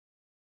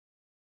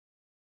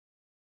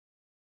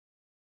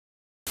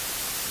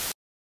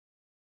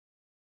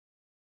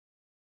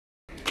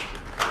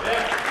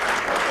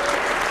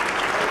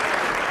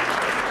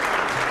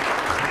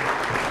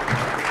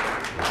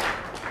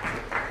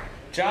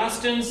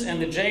Jostens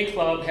and the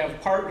J-Club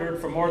have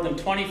partnered for more than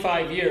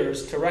 25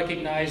 years to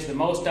recognize the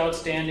most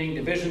outstanding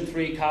Division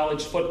III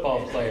college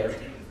football player.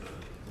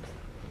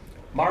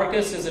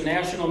 Marcus is a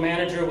national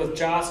manager with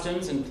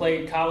Jostens and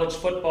played college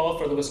football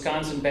for the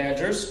Wisconsin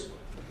Badgers.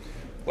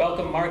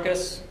 Welcome,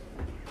 Marcus.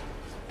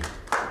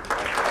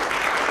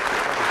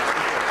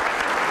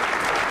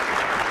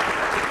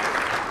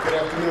 Good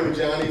afternoon,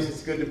 Johnnies.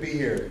 It's good to be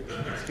here.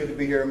 It's good to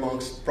be here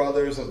amongst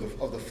brothers of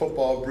the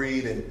football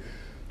breed and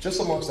just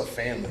amongst a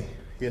family.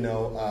 You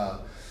know,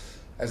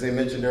 as I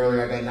mentioned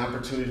earlier, I got an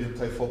opportunity to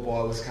play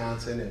football at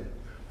Wisconsin, and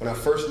when I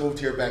first moved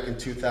here back in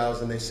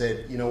 2000, they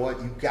said, you know what,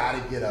 you got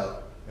to get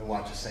up and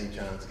watch a St.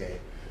 John's game.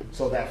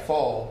 So that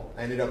fall,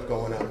 I ended up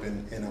going up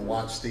and I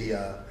watched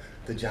the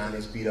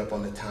Johnnies beat up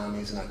on the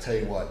Tommies, and I tell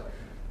you what,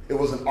 it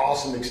was an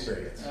awesome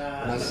experience.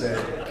 And I said,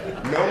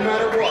 no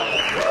matter what,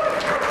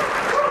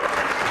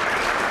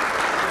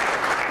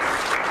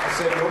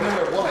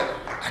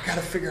 I got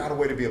to figure out a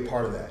way to be a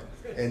part of that.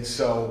 And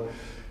so,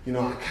 you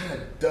know, I kind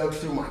of dug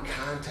through my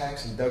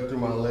contacts and dug through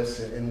my list,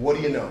 and what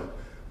do you know?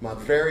 My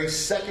very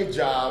second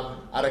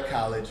job out of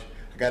college,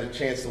 I got a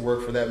chance to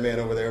work for that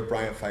man over there,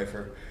 Brian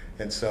Pfeiffer.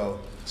 And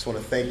so I just want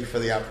to thank you for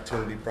the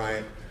opportunity,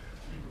 Brian.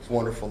 It's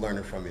wonderful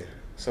learning from you.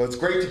 So it's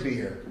great to be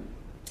here.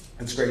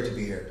 It's great to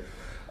be here.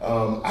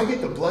 I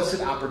get the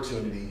blessed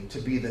opportunity to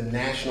be the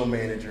national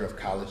manager of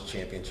college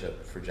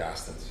championship for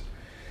Jostens.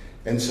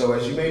 And so,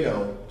 as you may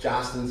know,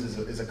 Jostens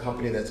is a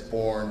company that's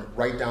born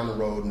right down the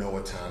road in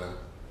Owatonna.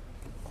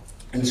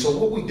 And so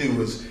what we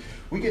do is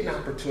we get an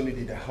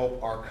opportunity to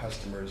help our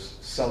customers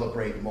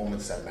celebrate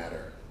moments that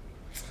matter.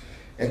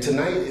 And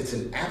tonight, it's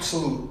an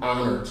absolute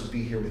honor to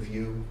be here with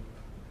you,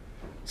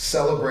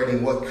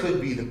 celebrating what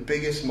could be the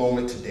biggest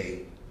moment to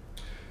date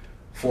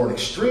for an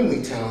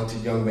extremely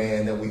talented young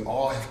man that we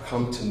all have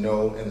come to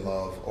know and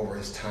love over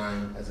his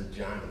time as a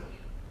Johnnie.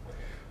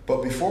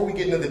 But before we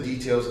get into the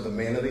details of the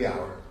man of the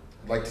hour,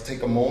 I'd like to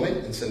take a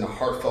moment and send a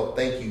heartfelt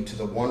thank you to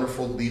the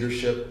wonderful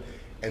leadership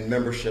and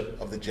membership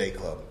of the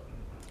J-Club.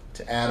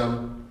 To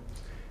Adam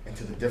and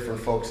to the different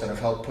folks that have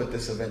helped put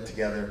this event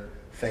together,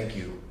 thank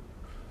you.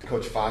 To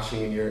Coach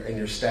Fashi and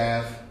your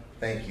staff,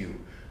 thank you.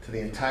 To the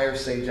entire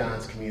St.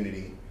 John's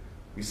community,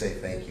 we say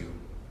thank you.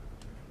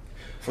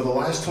 For the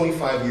last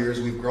 25 years,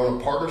 we've grown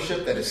a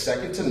partnership that is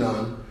second to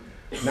none,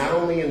 not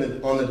only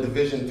on the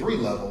Division III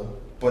level,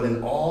 but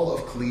in all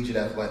of collegiate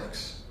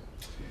athletics.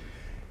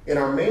 In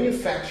our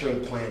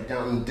manufacturing plant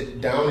down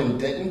in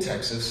Denton,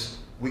 Texas,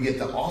 we get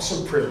the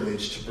awesome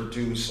privilege to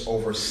produce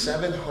over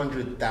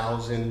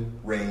 700,000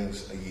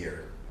 rings a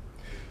year.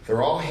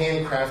 They're all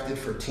handcrafted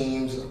for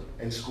teams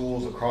and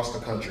schools across the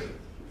country.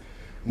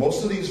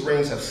 Most of these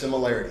rings have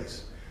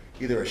similarities,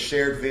 either a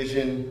shared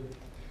vision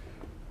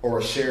or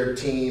a shared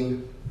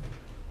team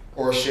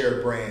or a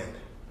shared brand.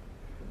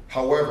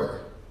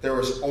 However, there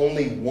is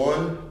only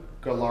one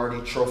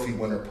Gagliardi trophy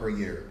winner per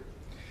year.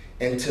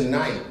 And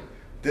tonight,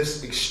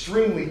 this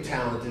extremely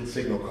talented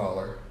signal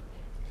caller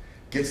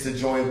gets to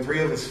join 3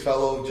 of his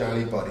fellow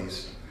Johnnie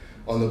buddies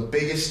on the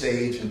biggest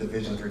stage in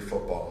Division III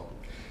football.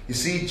 You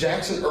see,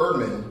 Jackson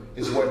Erdmann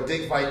is what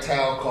Dick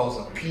Vitale calls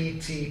a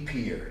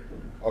PTPer,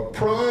 a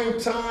prime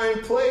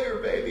time player,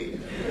 baby.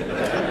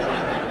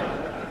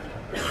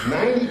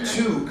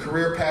 92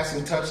 career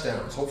passing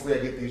touchdowns. Hopefully I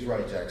get these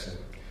right, Jackson.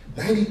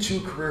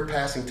 92 career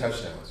passing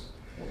touchdowns,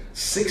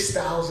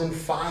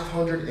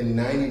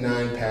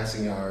 6,599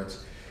 passing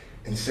yards,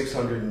 and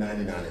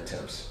 699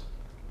 attempts.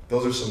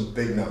 Those are some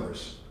big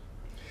numbers.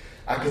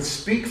 I could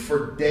speak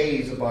for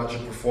days about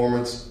your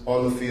performance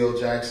on the field,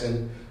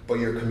 Jackson, but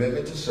your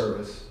commitment to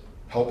service,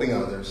 helping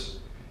others,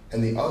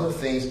 and the other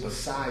things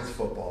besides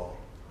football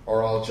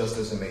are all just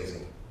as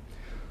amazing.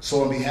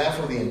 So on behalf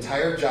of the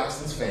entire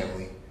Jostens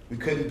family, we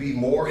couldn't be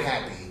more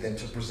happy than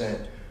to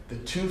present the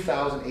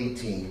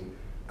 2018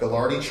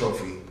 Gagliardi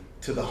Trophy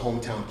to the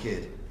hometown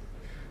kid,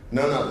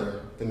 none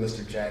other than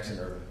Mr. Jackson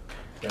Erdmann.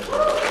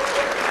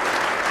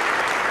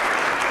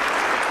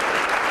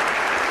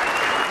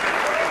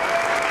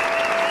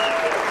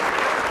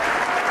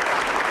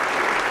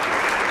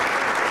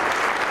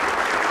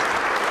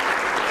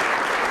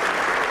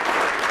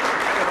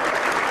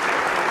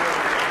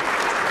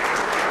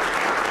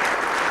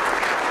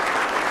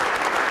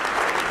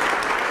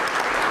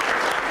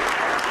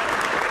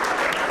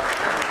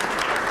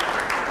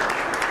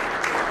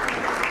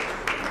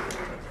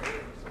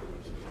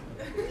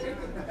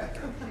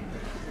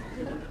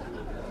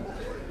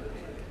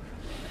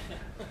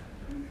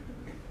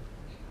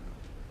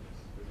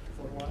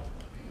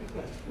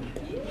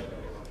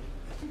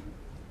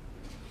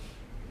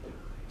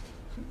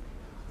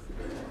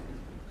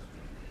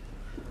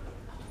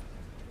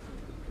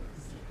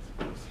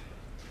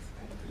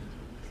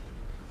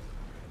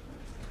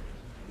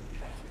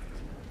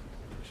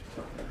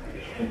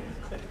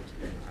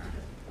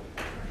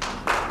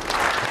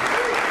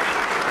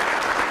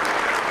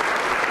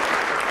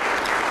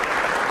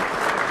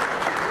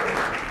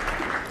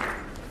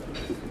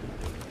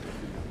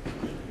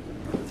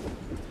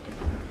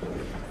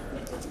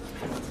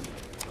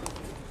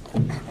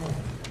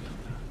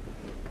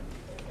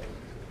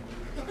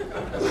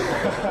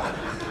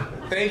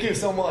 Thank you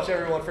so much,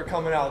 everyone, for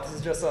coming out. This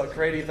is just a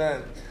great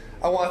event.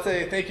 I want to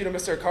say thank you to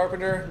Mr.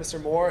 Carpenter,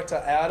 Mr. Moore,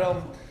 to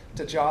Adam,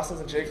 to Jocelyn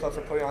and J-Club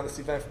for putting on this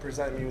event, for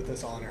presenting me with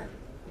this honor.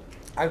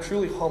 I'm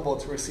truly humbled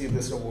to receive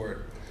this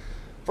award.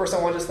 First,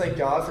 I want to just thank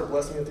God for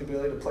blessing me with the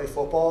ability to play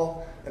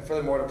football, and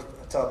furthermore,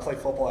 to play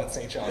football at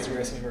St. John's, the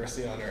greatest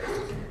university on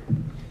earth.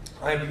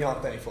 I am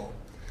beyond thankful.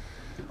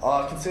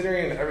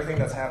 Considering everything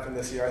that's happened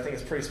this year, I think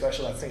it's pretty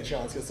special that St.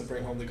 John's gets to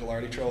bring home the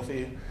Gagliardi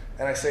trophy.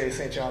 And I say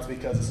St. John's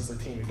because this is a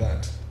team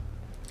event.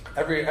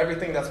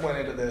 Everything that's went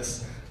into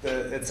this,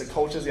 it's the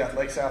coaches, the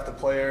athletic staff, the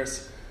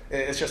players,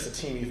 it's just a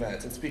team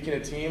event. And speaking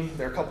of team,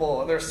 there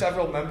are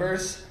several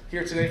members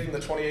here today from the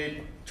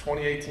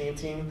 2018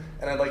 team,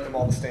 and I'd like them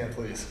all to stand,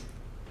 please.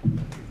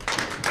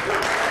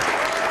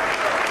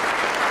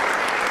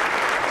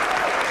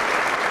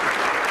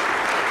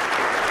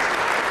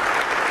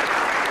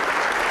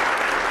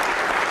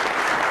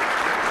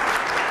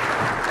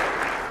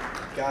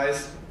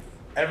 Guys,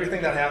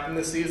 everything that happened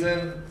this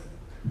season,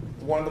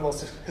 one of the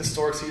most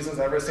historic seasons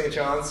ever at St.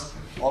 John's,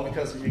 all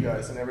because of you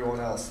guys and everyone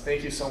else.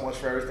 Thank you so much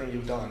for everything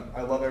you've done.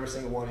 I love every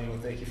single one of you,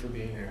 and thank you for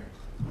being here.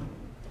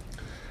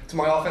 To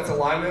my offensive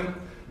linemen,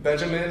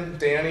 Benjamin,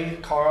 Danny,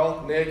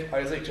 Carl, Nick,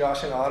 Isaac,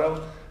 Josh, and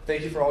Otto,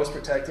 thank you for always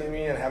protecting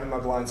me and having my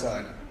blind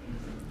side.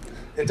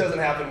 It doesn't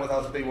happen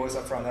without the big boys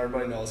up front.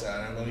 Everybody knows that,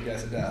 and I love you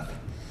guys to death.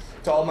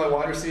 To all my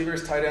wide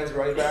receivers, tight ends,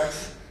 running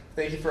backs,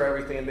 thank you for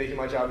everything and making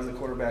my job as a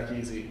quarterback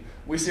easy.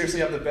 We seriously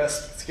have the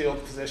best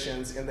skilled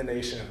positions in the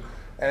nation.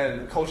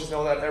 And coaches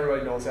know that,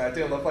 everybody knows that. It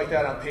didn't look like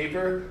that on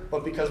paper,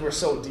 but because we're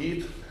so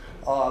deep,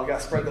 we got to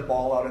spread the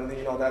ball out, and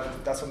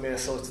that's what made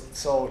us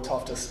so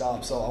tough to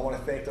stop. So I want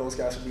to thank those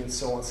guys for being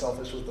so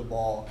unselfish with the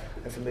ball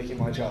and for making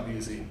my job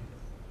easy.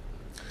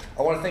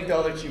 I want to thank the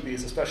other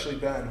QBs, especially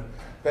Ben.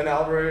 Ben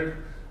Albert,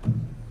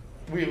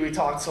 we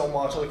talked so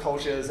much, other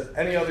coaches,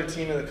 any other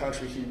team in the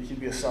country, he'd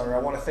be a starter. I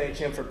want to thank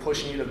him for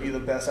pushing me to be the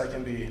best I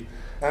can be.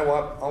 And I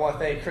want to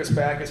thank Chris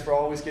Backus for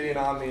always getting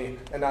on me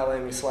and not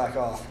letting me slack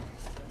off.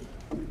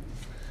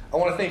 I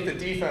want to thank the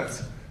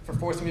defense for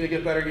forcing me to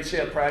get better each day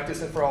at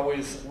practice and for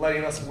always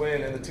letting us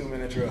win in the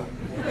 2-minute drill.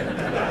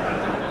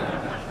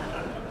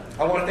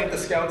 I want to thank the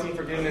scout team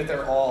for giving it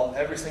their all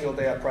every single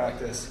day at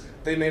practice.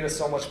 They made us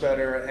so much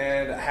better,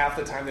 and half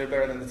the time they're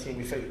better than the team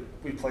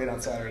we played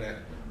on Saturday.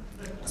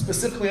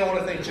 Specifically, I want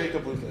to thank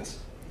Jacob Lucas.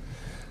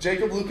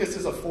 Jacob Lucas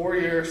is a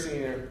 4-year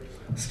senior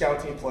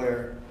scout team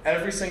player.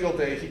 Every single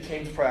day he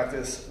came to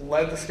practice,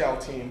 led the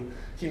scout team.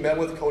 He met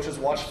with coaches,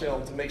 watched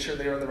film to make sure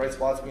they were in the right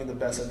spots, being the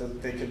best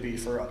that they could be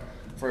for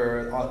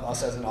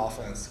us as an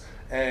offense.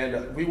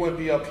 And we wouldn't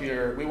be up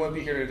here. We wouldn't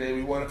be here today.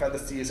 We wouldn't have had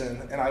the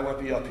season, and I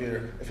wouldn't be up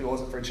here if it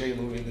wasn't for Jay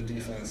Louie in the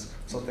defense.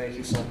 So thank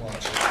you so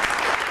much.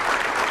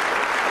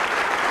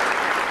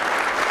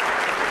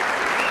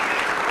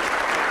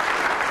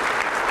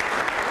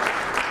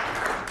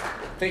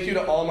 Thank you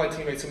to all my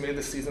teammates who made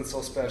this season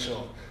so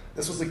special.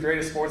 This was the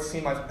greatest sports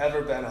team I've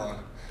ever been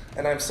on,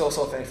 and I'm so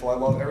thankful. I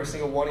love every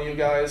single one of you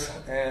guys,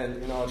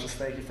 and just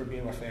thank you for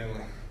being my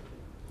family.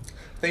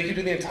 Thank you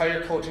to the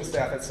entire coaching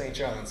staff at St.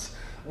 John's.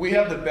 We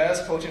have the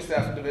best coaching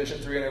staff in Division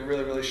III, and it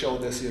really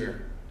showed this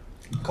year.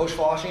 Coach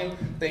Fauching,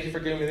 thank you for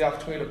giving me the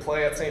opportunity to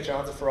play at St.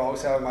 John's and for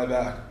always having my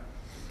back.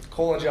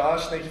 Cole and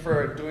Josh, thank you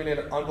for doing an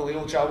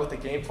unbelievable job with the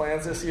game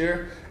plans this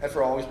year and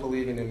for always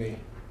believing in me.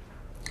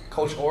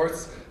 Coach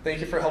Orts, thank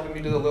you for helping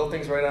me do the little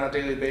things right on a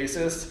daily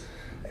basis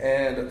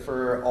and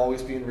for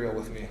always being real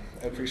with me.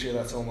 I appreciate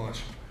that so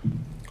much.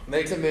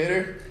 Megs and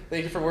Mater,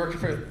 thank you for working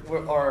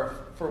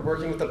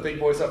with the big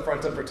boys up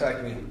front to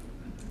protect me.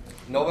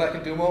 Novak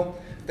and Dumo,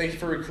 thank you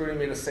for recruiting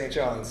me to St.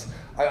 John's.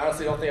 I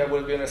honestly don't think I would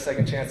have given a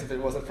second chance if it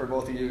wasn't for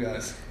both of you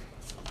guys.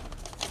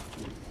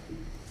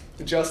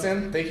 To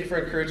Justin, thank you for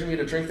encouraging me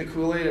to drink the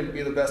Kool-Aid and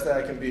be the best that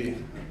I can be.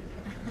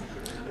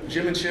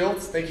 Jim and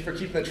Schultz, thank you for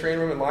keeping the training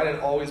room in line and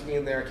always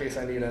being there in case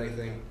I need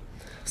anything.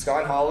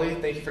 Scott and Holly,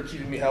 thank you for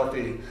keeping me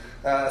healthy.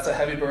 That's a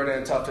heavy burden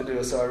and tough to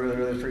do, so I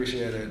really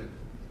appreciate it.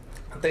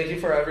 Thank you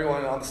for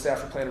everyone on the staff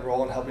for playing a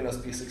role in helping us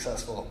be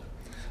successful.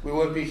 We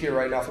wouldn't be here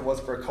right now if it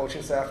wasn't for our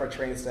coaching staff, our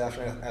training staff,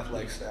 and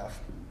athletic staff.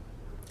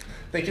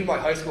 Thank you to my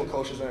high school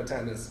coaches in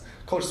attendance.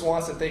 Coach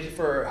Swanson, thank you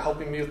for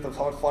helping me with the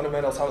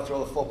fundamentals, how to throw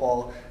the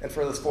football, and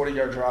for those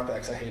 40-yard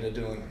dropbacks I hated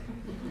doing.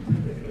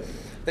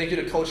 Thank you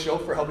to Coach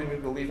Schopp for helping me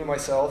believe in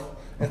myself,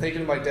 and thank you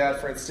to my dad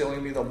for instilling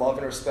in me the love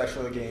and respect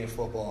for the game of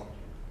football.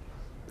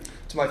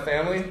 To my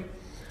family,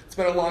 it's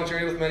been a long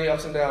journey with many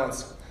ups and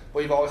downs,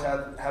 but you've always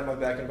had my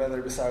back and been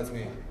there besides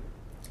me.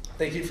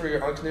 Thank you for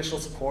your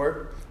unconditional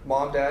support.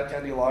 Mom, Dad,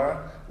 Kendi,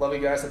 Lara, love you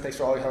guys, and thanks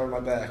for always having my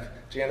back.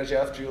 Jana,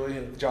 Jeff,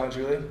 Julie, John, and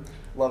Julie,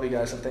 love you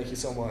guys, and thank you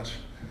so much.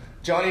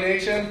 Johnnie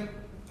Nation,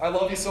 I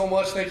love you so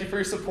much. Thank you for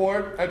your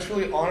support. I'm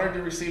truly honored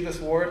to receive this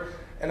award,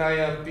 and I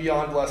am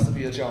beyond blessed to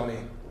be a Johnnie.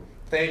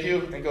 Thank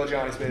you, and go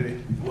Johnnies,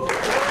 baby.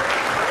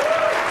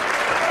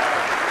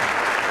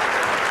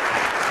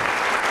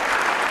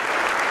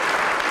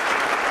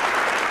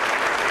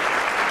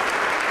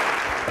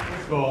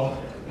 First of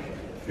all,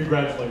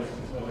 congratulations.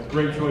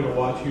 Great joy to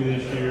watch you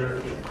this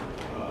year.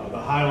 The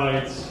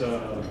highlights.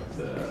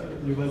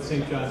 You led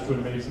St. John's to an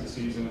amazing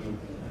season, and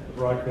the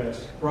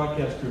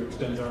broadcast crew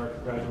extends our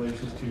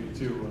congratulations to you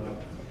too.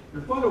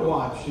 You're fun to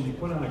watch, and you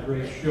put on a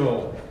great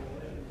show.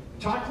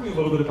 Talk to me a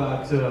little bit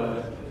about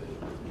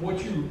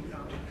what you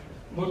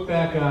look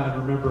back on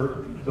and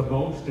remember the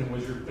most, and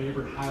was your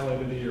favorite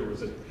highlight of the year?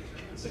 Was it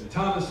the St.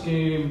 Thomas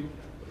game,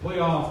 the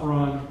playoff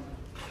run?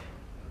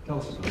 Tell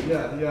us about it.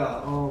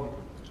 Yeah.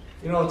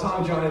 Johnny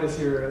Tommy this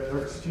year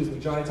was.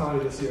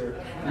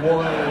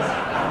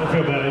 I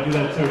feel bad. I do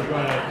that too. Go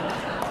ahead.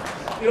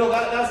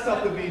 That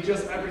stuff would be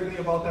just everything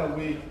about that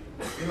week.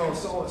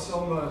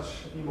 So much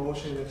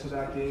emotion into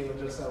that game and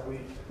just that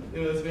week. It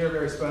was very,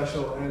 very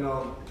special. And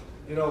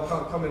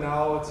coming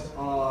out,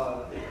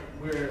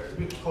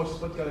 coaches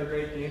put together a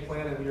great game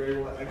plan, and we were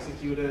able to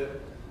execute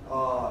it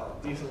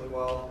decently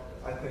well,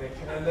 I think.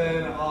 And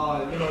then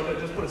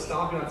just put a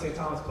stomping on St.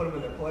 Thomas, put them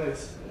in their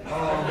place. It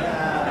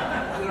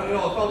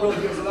felt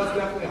really good. So that's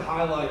definitely a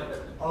highlight.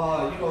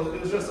 It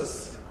was just a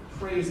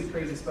crazy,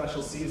 crazy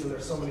special season.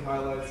 There's so many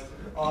highlights.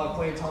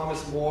 Playing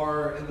Thomas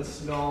More in the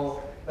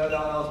snow, that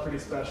was pretty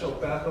special.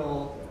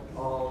 Bethel,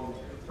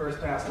 first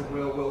pass to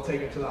Will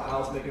taking it to the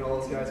house, making all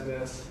those guys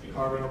miss,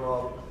 carving them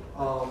up.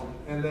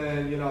 And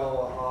then,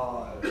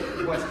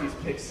 Westby's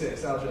pick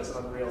six, that was just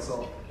unreal.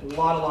 So a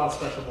lot of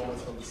special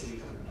moments from the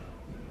season.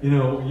 You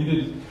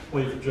didn't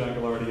play for John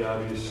Gagliardi,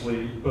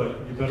 obviously, but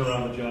you've been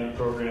around the Johnnie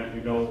program.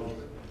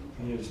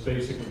 He is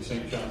basically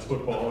St. John's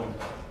football. And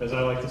as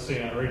I like to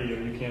say on radio,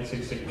 you can't say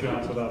St.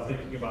 John's without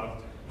thinking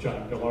about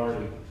John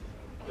Gagliardi.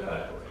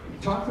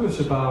 Talk to us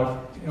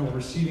about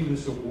receiving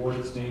this award.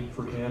 It's named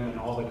for him and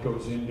all that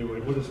goes into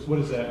it. What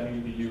does that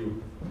mean to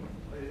you?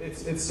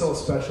 It's so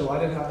special. I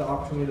didn't have the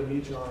opportunity to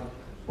meet John,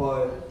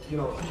 but he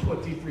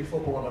put D3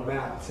 football on the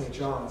map at St.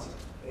 John's,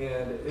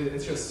 and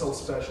it's just so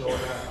special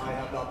that I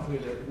have the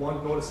opportunity to,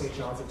 one, go to St.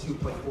 John's, and two,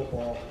 play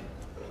football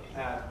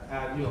at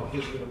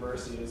his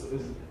university.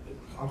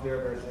 I'm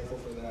very, very thankful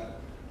for that.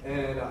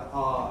 And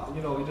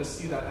we just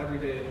see that every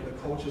day in the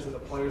coaches and the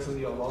players and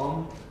the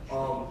alum.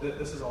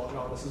 This is all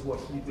John. This is what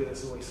he did.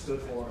 This is what he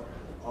stood for.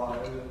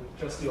 And then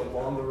just the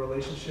alum, the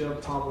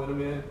relationship. Tom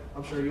Linneman,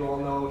 I'm sure you all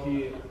know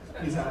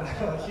he's had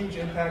a huge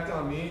impact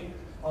on me.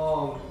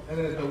 And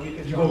then the week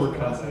of John. You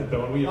overcome it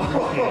though, and we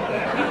appreciate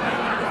that.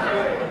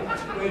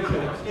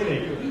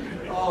 Thank you.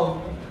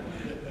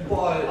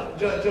 But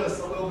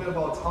just a little bit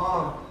about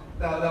Tom.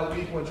 That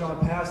week when John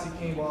passed, he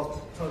came up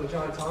to the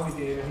Johnnie Tommy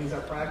game, and he's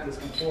at practice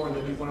before, and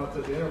then he went out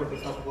to dinner with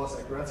a couple of us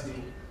at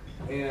Gretzky,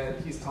 and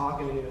he's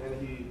talking,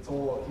 and he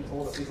told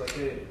us, he's like,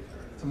 hey,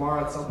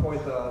 tomorrow at some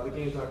point the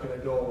game's not going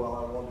to go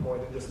well at one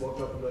point, and just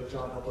looked up and be like,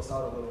 John, help us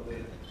out a little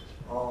bit.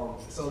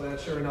 So then,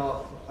 sure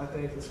enough, I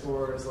think the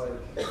score is like,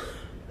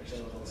 actually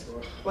I don't know the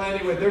score. But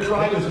anyway, they're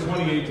driving. It was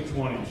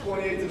 28-20.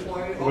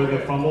 28-20. Where the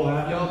fumble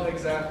happened? Yup,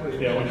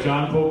 exactly. Yeah, when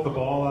John poked the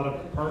ball out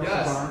of Parks'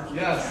 arms.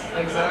 Yes,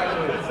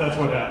 exactly. That's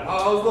what happened.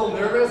 I was a little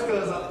nervous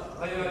because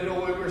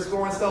we were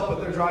scoring stuff,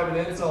 but they're driving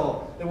in,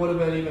 so it would have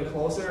been even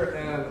closer.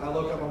 And I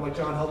look up, I'm like,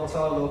 John, help us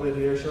out a little bit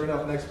here. Sure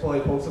enough, next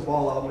play, pokes the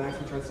ball out, Max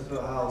returns it to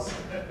the house.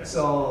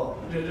 So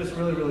just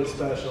really, really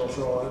special.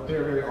 So I'm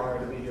very, very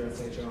honored to be here at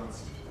St.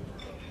 John's.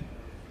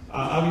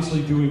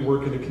 Obviously, doing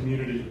work in the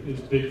community is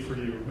big for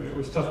you. It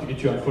was tough to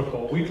get you on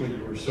Football Weekly.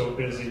 You were so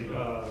busy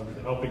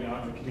helping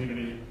out in the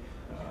community.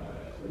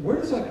 Where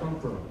does that come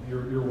from,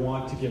 your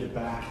want to give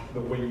back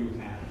the way you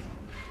have?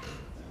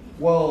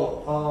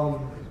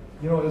 Well,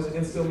 it was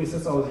instilled in me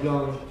since I was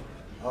young.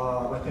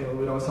 My family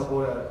would always help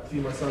out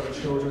feed my son and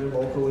children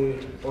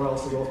locally, or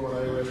else to go with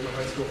my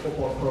high school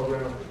football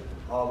program.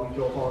 We'd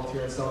go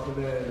volunteer and stuff. And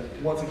then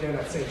once again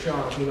at St.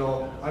 John's,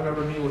 I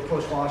remember meeting with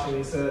Coach Washington.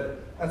 He said,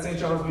 at St.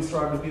 John's, we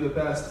strive to be the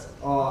best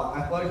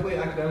athletically,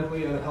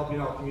 academically, and helping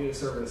out community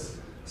service.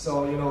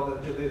 So,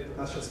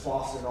 that's just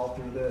fostered all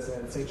through this.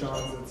 And St.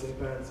 John's and St.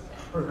 Ben's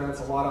presents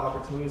a lot of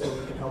opportunities where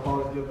we can help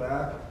out and give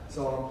back.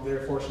 So I'm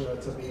very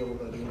fortunate to be able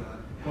to do that.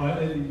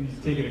 Well,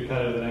 you've taken it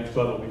kind of to the next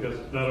level, because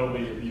not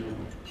only have you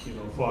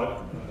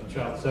fought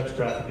child sex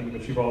trafficking,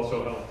 but you've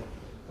also helped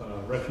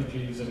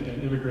refugees and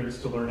immigrants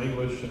to learn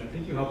English. And I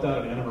think you helped out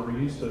at Anna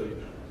Marie's, the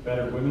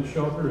battered women's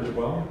shelter, as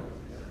well.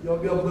 A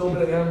little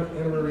bit of Anna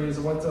Marie's.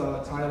 I went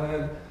to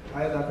Thailand.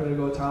 I had the opportunity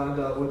to go to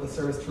Thailand with a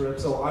service trip,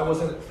 so I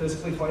wasn't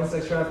physically fighting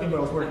sex trafficking, but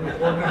I was working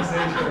with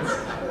organizations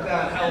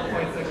that help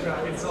fight sex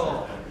trafficking.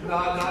 So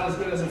not as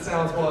good as it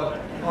sounds, but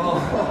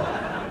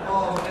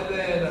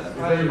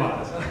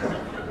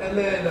and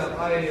then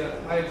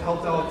I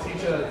helped out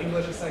teach an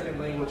English as second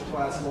language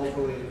class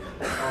locally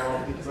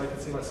because I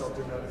could see myself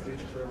doing that in the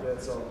future for a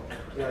bit. So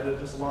yeah, there's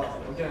just a lot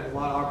of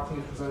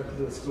opportunities presented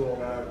to the school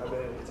that I've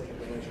been able to take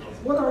advantage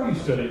of. What are you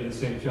studying at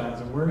St. John's,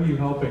 and where are you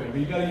helping? I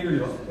mean, you got a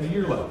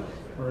year left,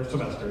 or a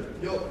semester.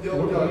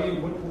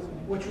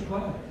 What's your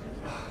plan?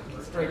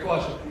 That's a great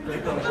question.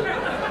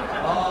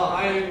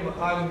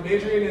 I'm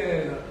majoring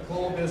in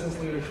global business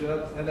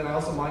leadership, and then I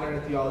also minor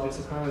in theology,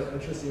 so kind of an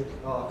interesting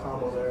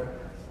combo there.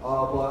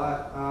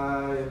 But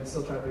I'm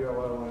still trying to figure out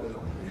what I want to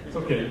do. It's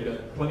okay, you've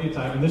got plenty of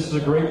time, and this is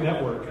a great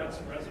network.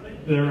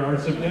 There are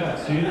some,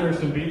 there are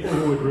some people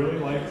who would really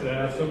like to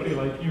have somebody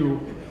like you,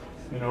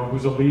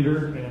 who's a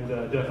leader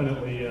and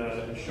definitely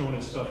showing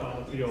his stuff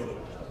on the field to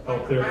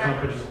help their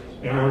company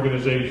and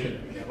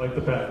organization, like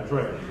the Packers,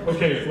 right?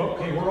 Okay, well,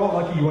 hey, we're all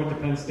lucky you went to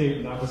Penn State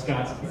and not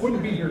Wisconsin. You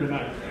wouldn't be here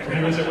tonight if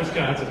you was at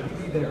Wisconsin.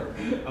 You'd be there.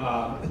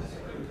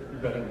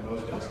 You're better than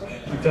those guys.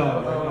 You tell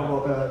them. I don't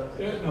know about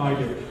that. Yeah, no, I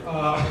do.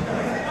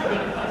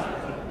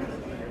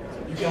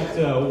 You got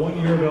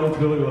 1 year of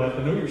eligibility left. I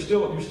know you're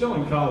still in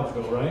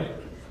Collegeville, right?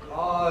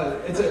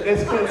 It's a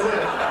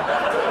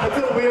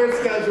weird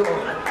schedule.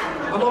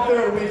 I'm up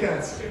there on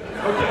weekends. Okay,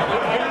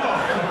 I know.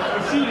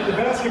 I've seen you at the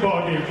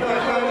basketball game. I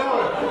know.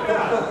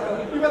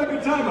 Yeah. You've had a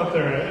good time up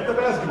there at the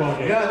basketball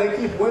game. Yeah, they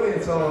keep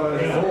winning, so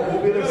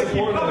we'll be there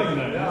supporting them. Keep coming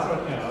then. Yeah.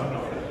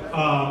 I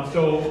know.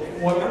 So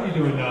what are you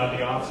doing now in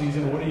the off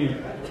season?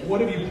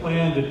 What have you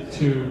planned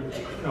to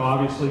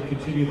obviously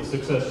continue the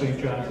success St.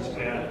 John's has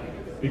had?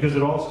 Because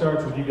it all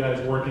starts with you guys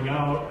working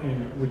out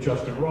with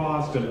Justin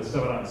Ross and the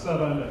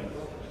 7-on-7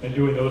 and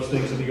doing those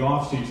things in the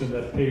off season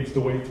that paves the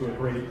way to a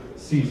great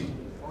season.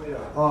 Oh yeah,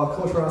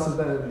 Coach Ross has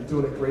been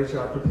doing a great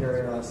job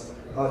preparing us.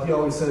 He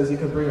always says you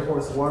can bring a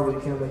horse to water, but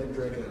you can't make him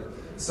drink it.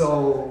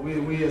 So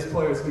we as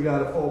players, we got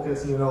to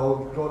focus,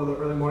 go to the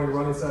early morning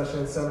running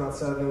sessions,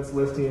 7-on-7s,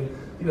 lifting.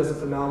 He does a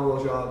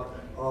phenomenal job.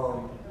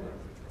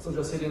 So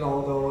just hitting all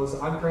of those.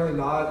 I'm currently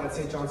not at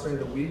St. John's during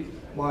the week.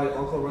 My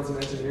uncle runs an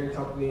engineering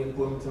company in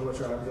Bloomington,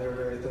 which I'm very,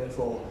 very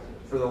thankful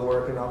for the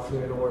work and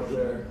opportunity to work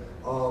there.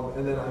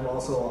 And then I'm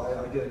also,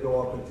 I get to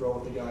go up and throw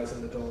with the guys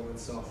in the dome and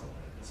stuff.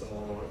 So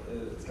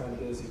it's kind of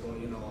busy, but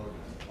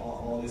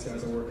all these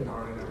guys are working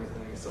hard and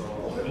everything. So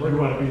you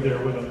want to be there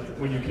with them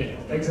when you can.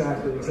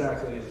 Exactly.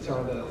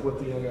 Trying to whip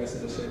the young guys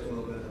into shape a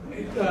little bit.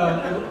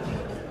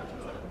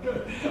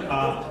 Good.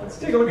 Let's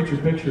take a look at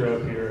your picture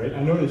up here.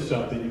 I noticed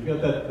something. You've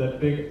got that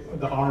big,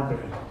 the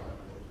armband.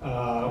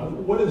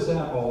 What is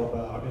that all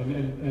about?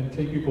 And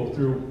take people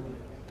through,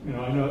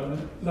 I know,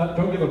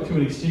 don't give up too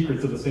many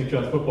secrets of the St.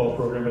 John's football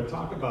program, but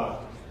talk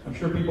about, I'm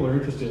sure people are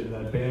interested in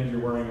that band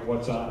you're wearing and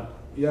what's on it.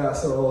 Yeah,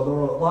 so there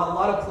were a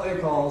lot of play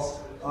calls.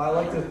 I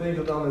like to think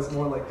of them as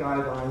more like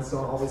guidelines,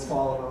 don't always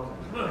follow them.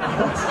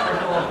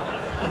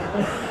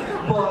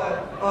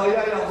 But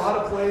a lot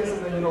of plays,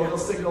 and then they'll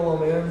signal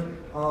them in.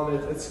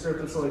 It's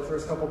scripted, so like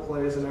first couple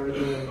plays and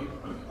everything.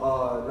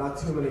 Not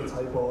too many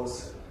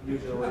typos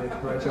usually,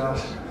 right,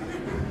 Josh?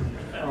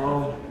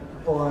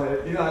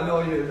 But yeah, I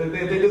know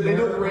they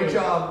do a great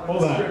job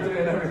scripting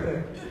and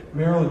everything.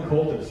 Marilyn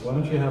Coltis, why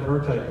don't you have her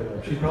type it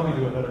up? She'd probably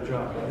do a better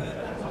job,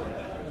 right?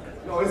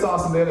 No, it's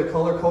awesome. They had a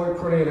color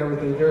coordinating and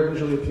everything. Very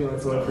visually appealing,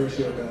 so I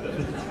appreciate that.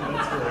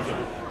 That's very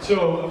good.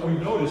 So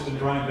we've noticed, and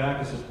Brian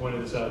Backus has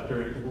pointed this out,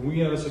 when we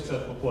have a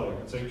successful play,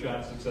 when St.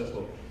 John's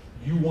successful,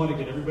 you want to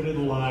get everybody to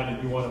the line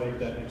and you want to make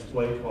that next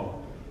play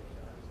call.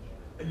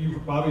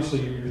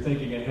 Obviously, you're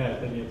thinking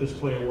ahead. And if this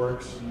play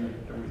works, are you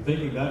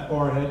thinking that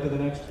far ahead to the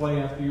next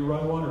play after you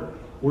run one, or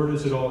where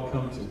does it all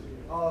come to?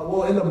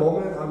 Well, in the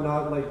moment, I'm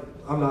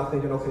not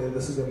thinking, okay,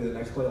 this is going to be the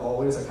next play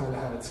always. I kind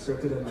of have it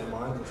scripted in my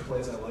mind, which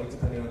plays I like,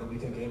 depending on the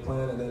weekend game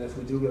plan. And then if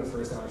we do get a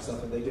first down or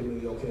stuff and they give me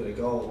the okay to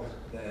go,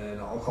 then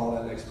I'll call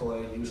that next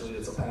play. Usually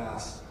it's a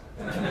pass.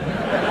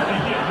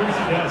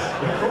 Yes,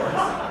 of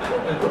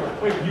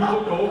course. Wait, you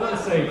look over and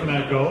say, can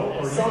I go?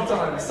 Or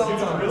sometimes.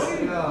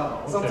 Really? Yeah.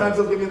 Okay. Sometimes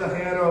they'll give me the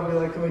hand, or I'll be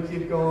like, can we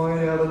keep going?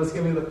 Yeah, they'll just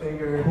give me the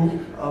finger. Who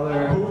gives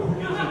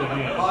you the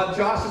hand?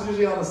 Josh is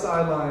usually on the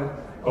sideline.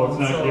 Oh, it's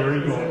not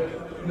Gary going?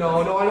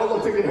 No, I don't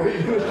look to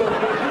Gary.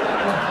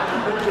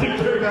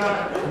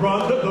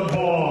 Run the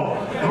ball.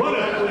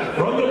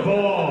 Run the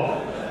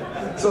ball.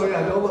 So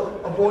yeah,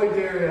 don't avoid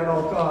Gary at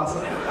all costs.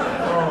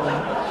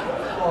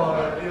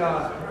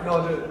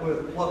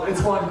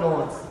 It's fun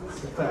going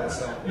fast.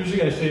 So.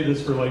 Usually I say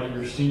this for like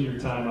your senior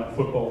time on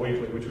Football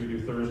Weekly, which we do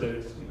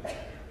Thursdays.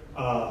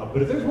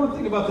 But if there's one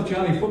thing about the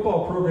Johnnie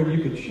Football program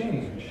you could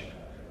change,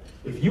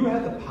 if you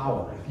had the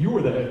power, if you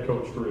were the head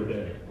coach for a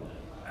day,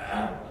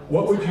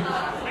 what would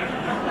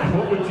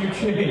you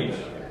change?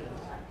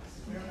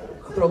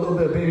 Throw a little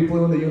bit of baby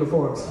blue in the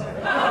uniforms. Run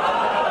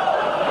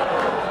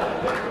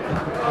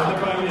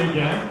it by me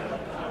again.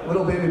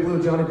 Little baby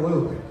blue, Johnny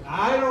Blue.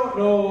 I don't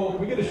know.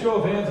 We get a show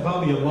of hands of how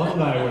the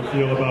alumni would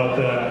feel about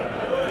that.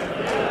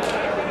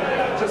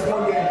 Just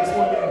one game.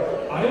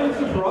 I am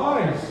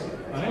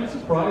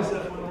surprised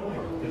that went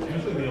over. Because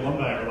usually the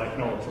alumni are like,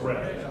 no, it's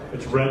red.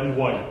 It's red and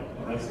white.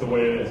 And that's the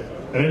way it is.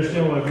 And I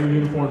understand we'll have new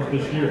uniforms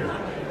this year.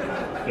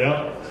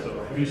 Yep. So,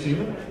 have you seen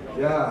them?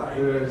 Yeah,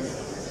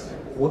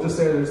 we'll just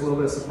say there's a little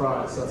bit of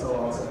surprise. That's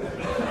all I'll say.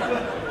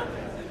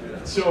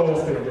 So,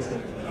 just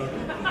kidding.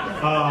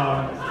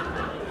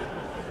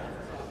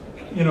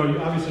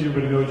 Obviously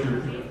everybody knows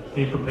you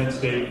came from Penn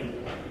State,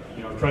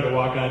 tried to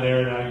walk on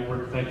there, and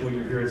thankfully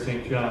you're here at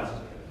St. John's.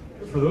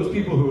 For those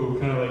people who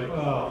kind of like,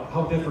 oh,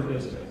 how different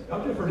is it? How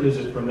different is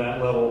it from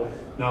that level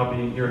now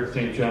being here at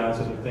St. John's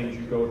and the things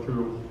you go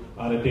through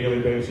on a daily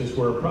basis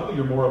where probably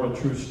you're more of a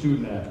true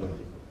student athlete?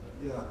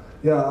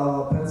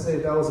 Yeah, Penn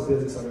State, that was the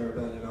busiest I've ever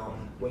been,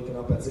 waking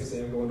up at 6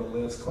 a.m., going to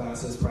lifts,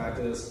 classes,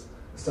 practice.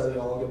 study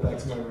all, get back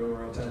to my room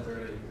around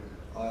 10:30.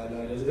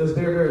 And it was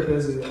very, very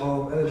busy.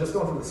 And then just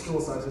going from the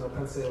school size, you know,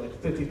 Penn State, like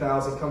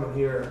 50,000 coming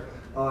here,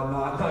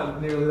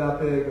 not nearly that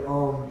big.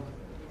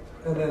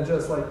 And then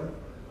just like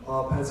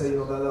Penn State, you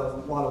know, that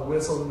was a lot of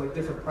whistles and like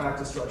different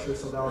practice structures,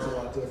 so that was a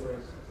lot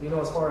different. You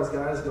know, as far as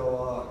guys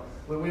go,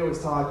 we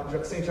always talk,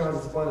 St.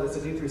 John's it's a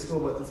D3 school,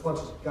 but it's a bunch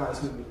of guys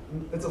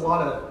it's a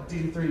lot of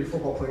D3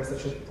 football players that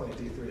shouldn't be playing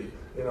D3,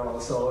 you know,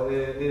 so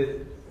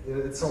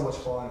it's so much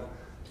fun.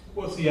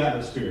 What's the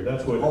atmosphere?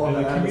 That's what, Oh, in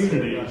the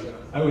community, gotcha.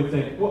 I would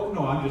think, well,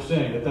 no, I'm just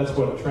saying that's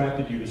what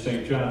attracted you to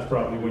St. John's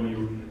probably when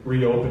you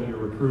reopened your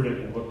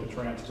recruiting and looked to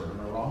transfer.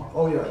 Am I wrong?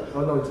 Oh, yeah.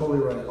 Oh, no, you're totally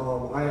right.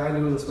 I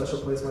knew it was a special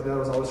place. My dad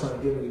was always trying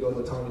to get me to go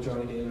to the Tommy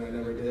Johnny game, and I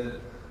never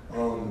did.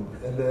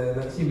 And then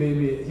he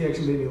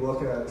actually made me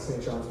look at St.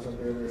 John's, which I'm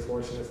very, very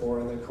fortunate for.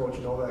 And then Coach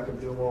Novak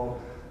and Dumo,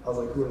 I was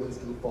like, who are these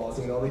goofballs?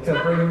 You know, they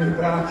kept bringing me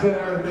back and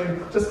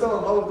everything. Just fell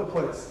in love with the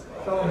place.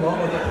 Fell in love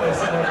with the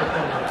place and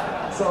everything.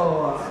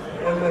 So,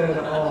 and then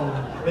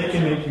they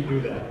can make you do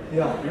that.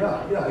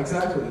 Yeah,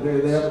 exactly.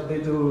 They're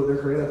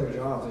great at their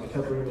jobs, and they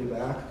kept bringing me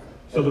back.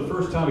 So the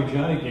first Tommy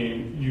Johnny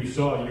game you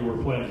saw, you were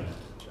playing.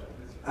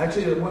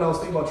 Actually, when I was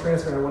thinking about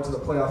transferring, I went to the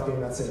playoff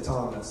game at St.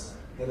 Thomas,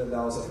 and then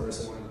that was the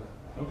first one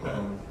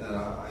that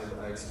I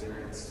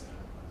experienced.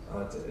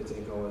 It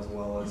didn't go as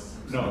well as...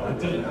 No, it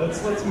didn't.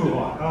 Let's move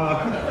on.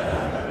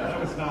 That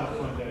was not a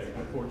fun day,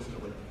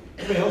 unfortunately.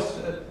 Anybody else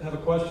have a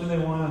question they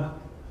want to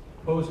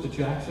pose to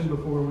Jackson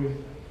before we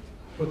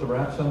put the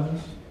wraps on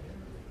this?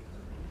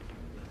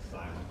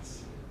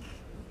 Silence.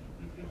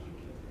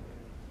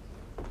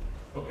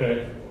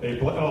 Okay.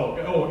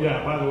 Oh,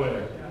 yeah, by the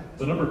way,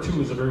 the number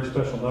 2 is a very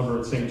special number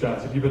at St.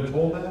 John's. Have you been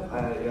told that?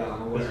 Yeah,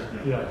 I'm aware.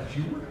 Yeah.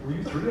 Were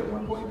you 3 at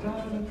one point in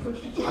time and then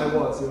switched? I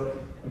was, yeah.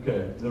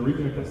 Okay. Go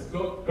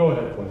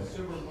ahead, please.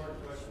 Super Mark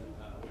question.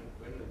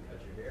 When did you cut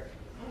your hair?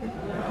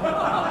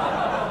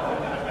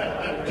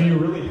 Do you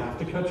really have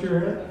to cut your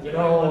hair? You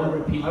don't want to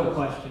repeat the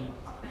question.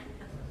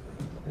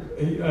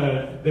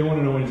 They want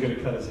to know when he's going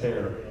to cut his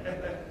hair.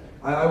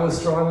 I was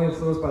strongly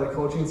influenced by the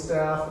coaching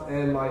staff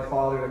and my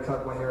father to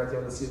cut my hair at the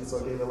end of the season, so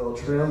I gave it a little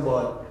trim,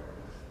 but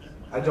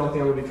I don't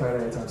think I'm going to be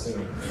cutting anytime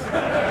soon.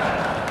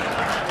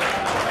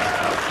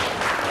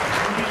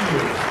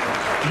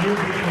 You be you.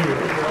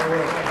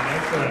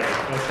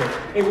 That's right.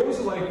 Hey, what was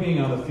it like being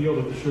on the field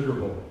at the Sugar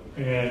Bowl?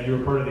 And you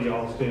were part of the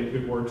All-State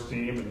Good Works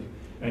team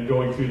and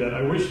going through that.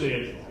 I wish they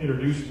had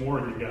introduced more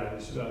of you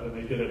guys than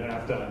they did at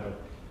halftime, but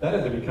that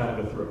had to be kind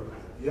of a thrill.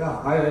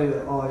 Yeah,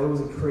 it was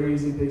a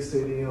crazy big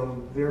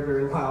stadium, very,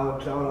 very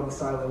loud, down on the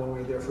sideline when we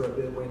were there for a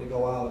bit, waiting to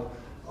go out.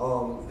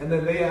 And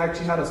then they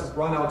actually had us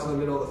run out to the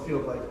middle of the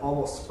field, like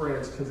almost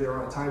sprint, because they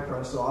were on a time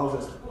crunch, so I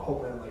was just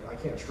hoping, like, I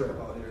can't trip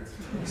out here.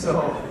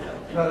 So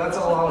that's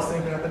all I was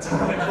thinking at the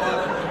time.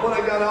 But when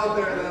I got out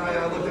there, then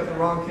I looked at the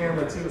wrong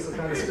camera too, so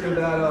kind of screwed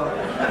that up.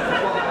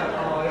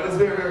 But it was a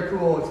very, very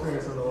cool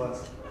experience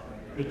nonetheless.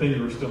 Good thing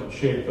you were still in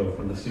shape, though,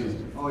 from the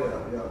season. Oh, yeah.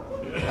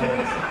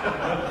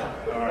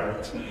 All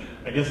right.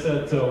 I guess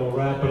that will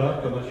wrap it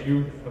up, unless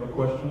you have a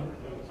question.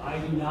 I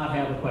do not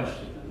have a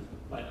question,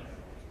 but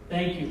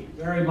thank you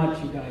very much,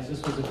 you guys.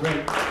 This was a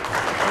great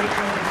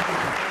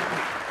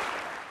presentation.